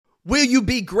Will you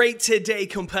be great today,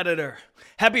 competitor?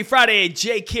 Happy Friday,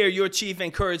 Jake here, your Chief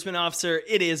Encouragement Officer.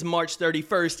 It is March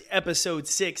 31st, episode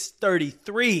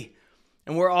 633,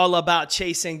 and we're all about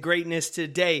chasing greatness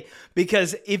today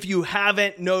because if you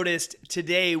haven't noticed,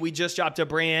 today we just dropped a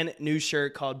brand new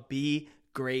shirt called Be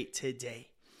Great Today.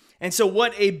 And so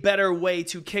what a better way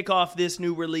to kick off this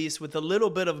new release with a little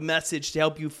bit of message to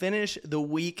help you finish the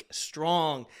week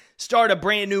strong. Start a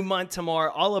brand new month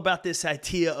tomorrow, all about this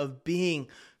idea of being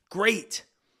great.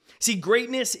 See,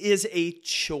 greatness is a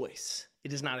choice.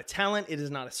 It is not a talent. It is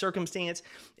not a circumstance.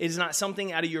 It is not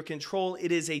something out of your control.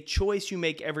 It is a choice you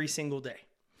make every single day.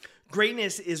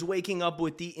 Greatness is waking up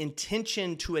with the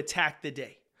intention to attack the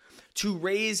day, to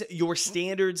raise your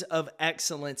standards of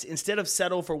excellence instead of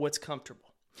settle for what's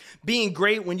comfortable. Being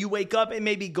great when you wake up, it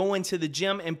may be going to the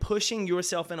gym and pushing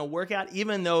yourself in a workout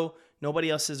even though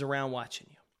nobody else is around watching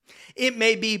you. It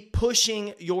may be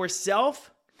pushing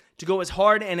yourself to go as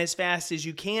hard and as fast as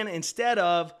you can instead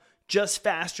of just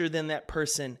faster than that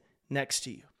person next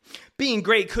to you. Being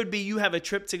great could be you have a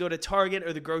trip to go to Target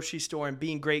or the grocery store, and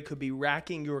being great could be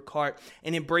racking your cart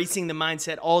and embracing the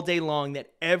mindset all day long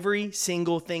that every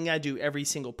single thing I do, every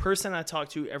single person I talk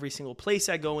to, every single place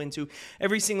I go into,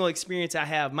 every single experience I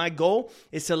have, my goal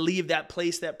is to leave that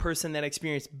place, that person, that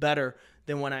experience better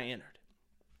than when I entered.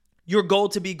 Your goal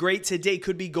to be great today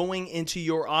could be going into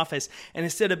your office and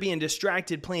instead of being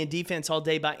distracted playing defense all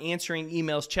day by answering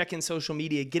emails, checking social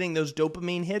media, getting those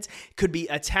dopamine hits, could be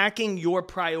attacking your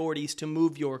priorities to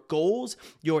move your goals,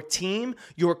 your team,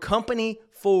 your company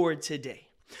forward today.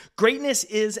 Greatness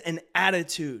is an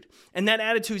attitude, and that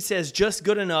attitude says just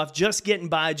good enough, just getting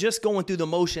by, just going through the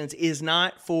motions is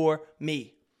not for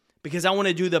me. Because I want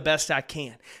to do the best I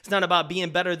can. It's not about being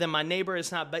better than my neighbor.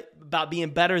 It's not about being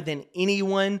better than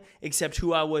anyone except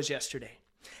who I was yesterday.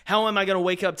 How am I going to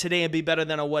wake up today and be better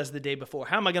than I was the day before?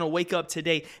 How am I going to wake up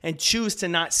today and choose to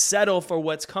not settle for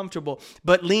what's comfortable,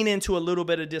 but lean into a little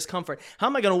bit of discomfort? How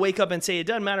am I going to wake up and say, it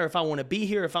doesn't matter if I want to be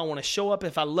here, if I want to show up,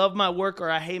 if I love my work or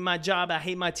I hate my job, I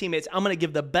hate my teammates. I'm going to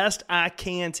give the best I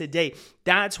can today.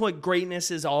 That's what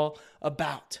greatness is all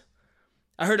about.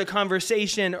 I heard a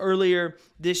conversation earlier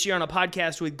this year on a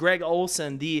podcast with Greg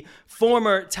Olsen, the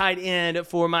former tight end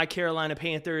for my Carolina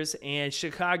Panthers and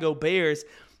Chicago Bears.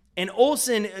 And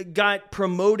Olsen got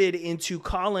promoted into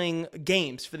calling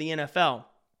games for the NFL.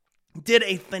 Did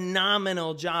a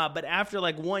phenomenal job, but after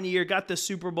like 1 year, got the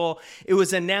Super Bowl. It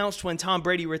was announced when Tom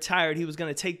Brady retired, he was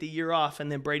going to take the year off,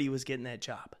 and then Brady was getting that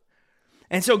job.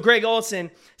 And so Greg Olsen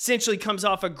essentially comes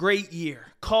off a great year,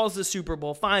 calls the Super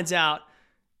Bowl, finds out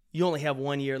you only have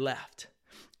 1 year left.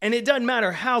 And it doesn't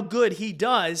matter how good he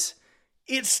does,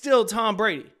 it's still Tom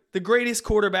Brady, the greatest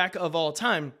quarterback of all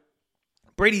time.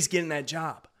 Brady's getting that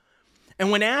job. And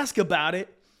when asked about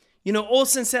it,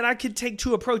 Olsen said, I could take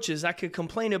two approaches. I could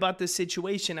complain about this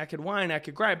situation. I could whine, I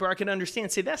could gripe, or I could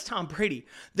understand. Say, that's Tom Brady.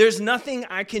 There's nothing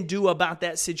I can do about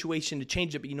that situation to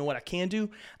change it. But you know what I can do?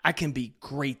 I can be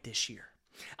great this year.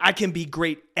 I can be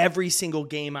great every single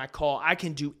game I call. I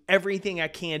can do everything I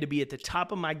can to be at the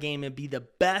top of my game and be the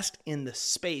best in the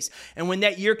space. And when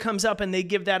that year comes up and they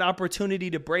give that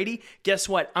opportunity to Brady, guess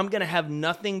what? I'm going to have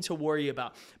nothing to worry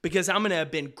about because I'm going to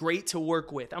have been great to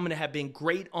work with. I'm going to have been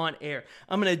great on air.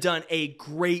 I'm going to have done a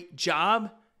great job,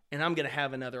 and I'm going to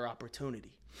have another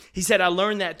opportunity. He said, I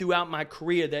learned that throughout my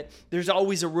career that there's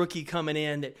always a rookie coming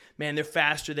in that, man, they're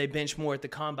faster. They bench more at the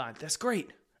combine. That's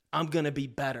great. I'm going to be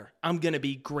better. I'm going to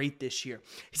be great this year.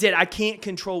 He said, I can't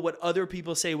control what other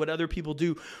people say, what other people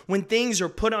do when things are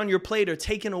put on your plate or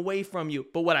taken away from you.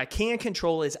 But what I can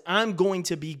control is I'm going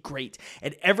to be great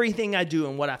at everything I do.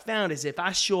 And what I found is if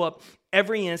I show up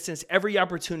every instance, every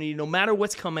opportunity, no matter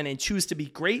what's coming and choose to be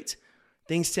great,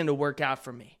 things tend to work out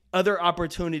for me. Other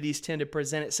opportunities tend to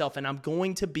present itself and I'm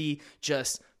going to be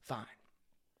just fine.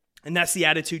 And that's the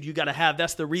attitude you got to have.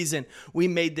 That's the reason we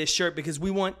made this shirt, because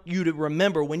we want you to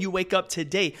remember when you wake up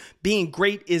today, being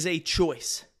great is a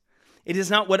choice. It is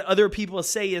not what other people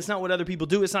say. It's not what other people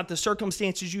do. It's not the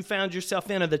circumstances you found yourself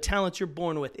in or the talents you're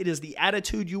born with. It is the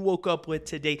attitude you woke up with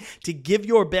today to give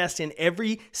your best in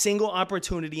every single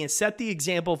opportunity and set the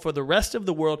example for the rest of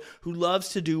the world who loves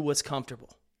to do what's comfortable.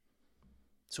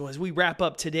 So as we wrap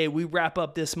up today, we wrap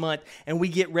up this month, and we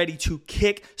get ready to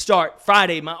kick start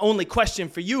Friday, my only question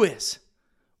for you is,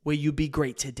 will you be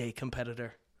great today,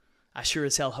 competitor? I sure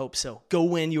as hell hope so. Go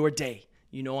win your day.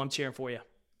 You know I'm cheering for you.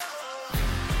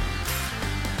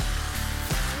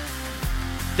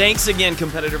 Thanks again,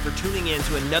 competitor, for tuning in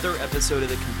to another episode of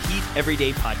the Compete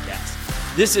Everyday podcast.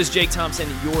 This is Jake Thompson,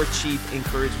 your Chief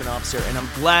Encouragement Officer, and I'm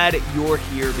glad you're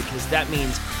here because that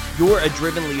means you're a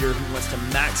driven leader who wants to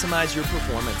maximize your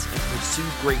performance and pursue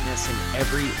greatness in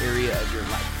every area of your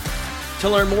life. To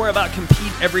learn more about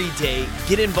Compete Every Day,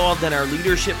 get involved in our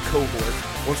leadership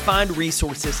cohort, or find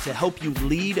resources to help you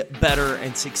lead better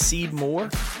and succeed more,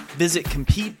 visit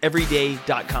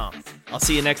CompeteEveryday.com. I'll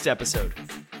see you next episode.